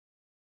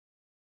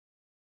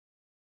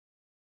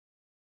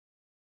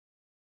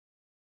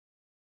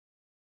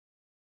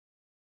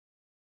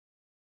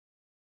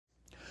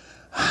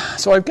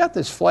So I've got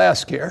this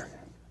flask here,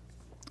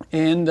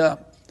 and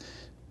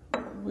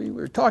we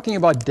were talking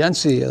about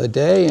density the other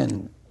day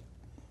and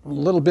a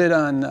little bit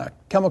on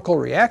chemical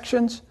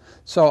reactions.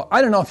 So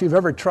I don't know if you've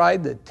ever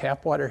tried the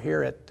tap water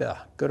here at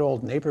good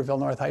old Naperville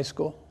North High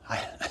School.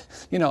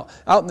 Out in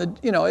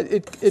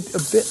the,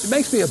 it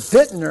makes me a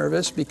bit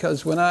nervous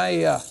because when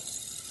I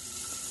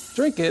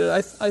drink it,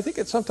 I think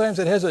sometimes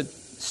it has a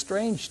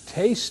strange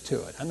taste to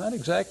it. I'm not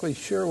exactly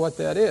sure what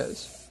that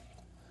is.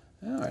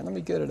 All right, let me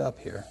get it up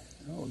here.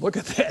 Oh, look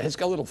at that. It's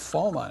got a little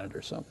foam on it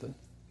or something.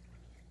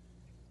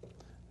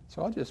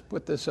 So I'll just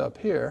put this up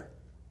here.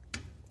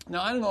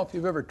 Now, I don't know if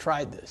you've ever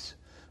tried this,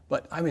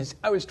 but I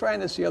was trying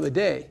this the other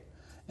day,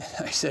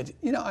 and I said,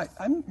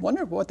 I'm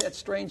wondering what that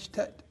strange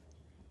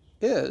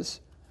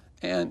is.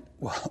 And,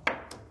 well,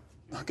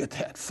 look at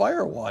that,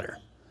 fire water.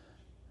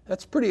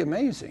 That's pretty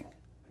amazing.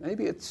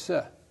 Maybe it's,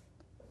 I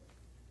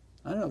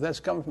don't know if that's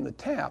coming from the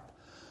tap,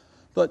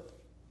 but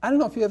I don't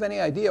know if you have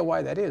any idea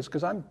why that is,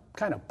 because I'm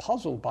kind of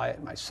puzzled by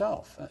it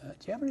myself.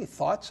 Do you have any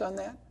thoughts on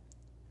that?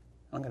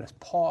 I'm going to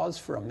pause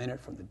for a minute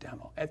from the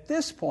demo. At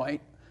this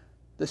point,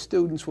 the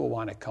students will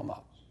want to come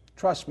up.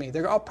 Trust me,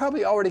 they're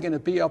probably already going to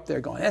be up there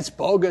going, that's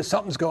bogus,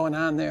 something's going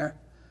on there.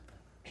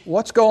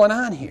 What's going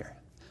on here?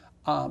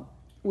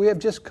 We have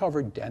just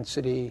covered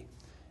density.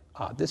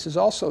 This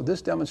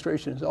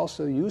demonstration is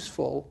also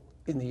useful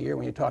in the year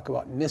when you talk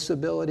about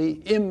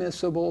miscibility,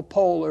 immiscible,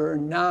 polar,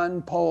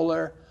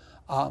 non-polar,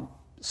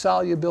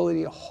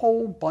 solubility, a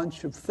whole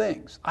bunch of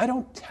things. I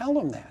don't tell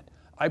them that.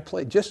 I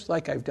play just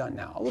like I've done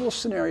now. A little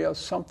scenario,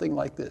 something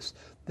like this.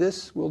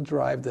 This will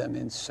drive them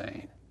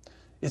insane.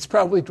 It's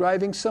probably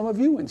driving some of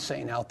you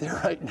insane out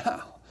there right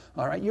now.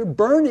 All right, you're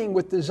burning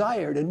with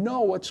desire to know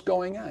what's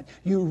going on.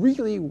 You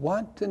really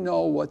want to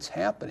know what's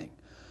happening.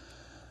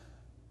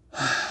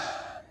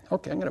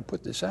 Okay, I'm going to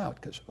put this out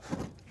because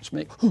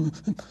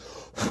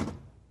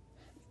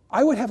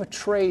I would have a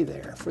tray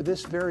there for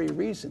this very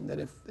reason, that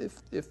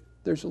if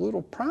there's a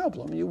little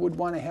problem, you would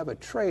want to have a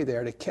tray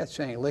there to catch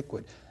any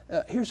liquid.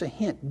 Here's a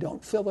hint.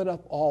 Don't fill it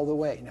up all the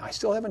way. Now, I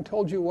still haven't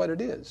told you what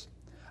it is.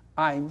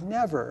 I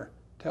never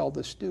tell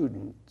the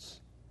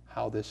students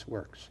how this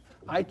works.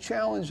 I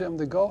challenge them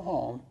to go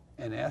home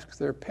and ask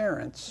their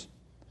parents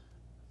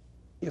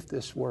if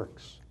this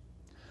works.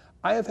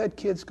 I have had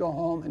kids go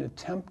home and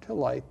attempt to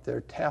light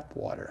their tap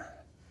water.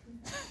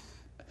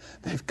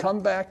 They've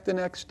come back the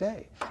next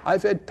day.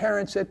 I've had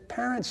parents at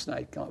parents'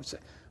 night come and say,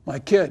 my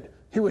kid,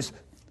 he was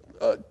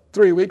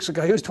 3 weeks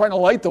ago, he was trying to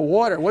light the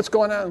water. What's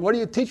going on? What are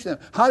you teaching them?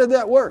 How did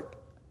that work?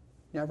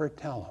 Never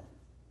tell them.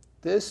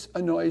 This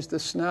annoys the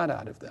snot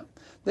out of them.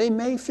 They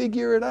may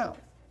figure it out.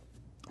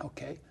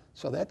 Okay,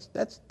 so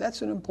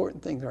that's an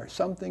important thing. There are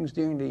some things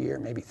during the year,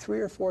 maybe 3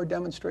 or 4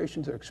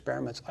 demonstrations or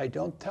experiments, I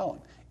don't tell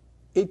them.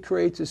 It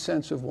creates a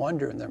sense of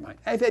wonder in their mind.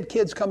 I've had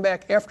kids come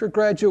back after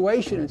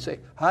graduation and say,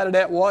 how did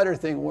that water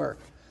thing work?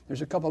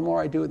 There's a couple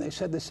more I do, and they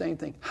said the same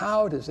thing.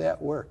 How does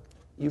that work?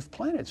 You've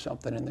planted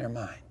something in their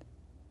mind.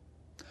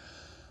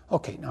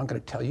 Okay, now I'm going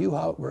to tell you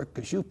how it worked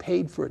because you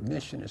paid for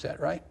admission. Is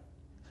that right?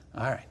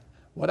 All right.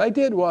 What I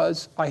did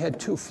was I had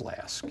 2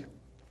 flasks.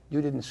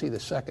 You didn't see the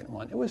second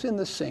one. It was in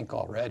the sink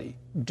already.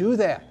 Do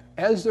that.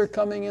 As they're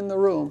coming in the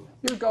room,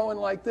 you're going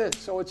like this.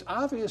 So it's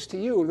obvious to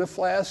you the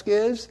flask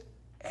is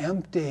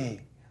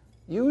empty.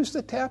 Use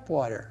the tap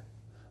water.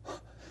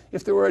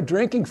 If there were a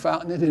drinking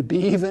fountain, it'd be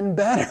even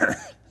better.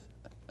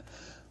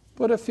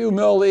 Put a few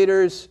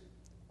milliliters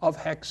of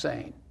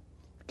hexane.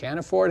 Can't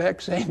afford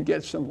hexane,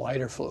 get some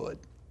lighter fluid.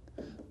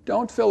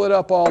 Don't fill it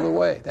up all the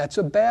way. That's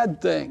a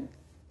bad thing.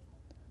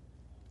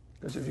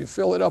 Because if you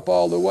fill it up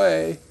all the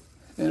way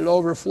and it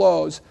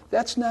overflows,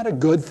 that's not a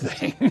good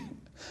thing.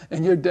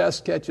 And your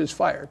desk catches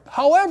fire.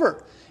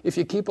 However, if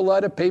you keep a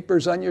lot of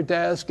papers on your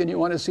desk and you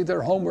want to see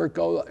their homework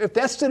go, if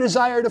that's the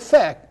desired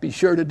effect, be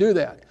sure to do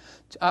that.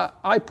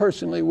 I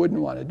personally wouldn't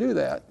want to do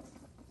that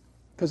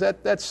because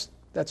that's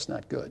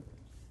not good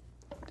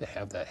to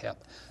have that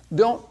happen.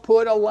 Don't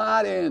put a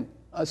lot in,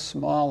 a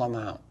small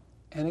amount.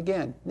 And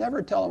again,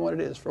 never tell them what it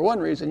is. For one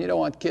reason, you don't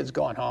want kids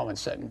going home and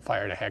setting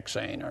fire to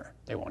hexane, or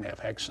they won't have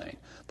hexane.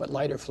 But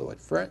lighter fluid,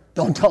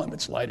 don't tell them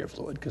it's lighter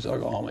fluid because they'll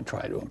go home and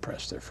try to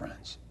impress their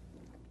friends.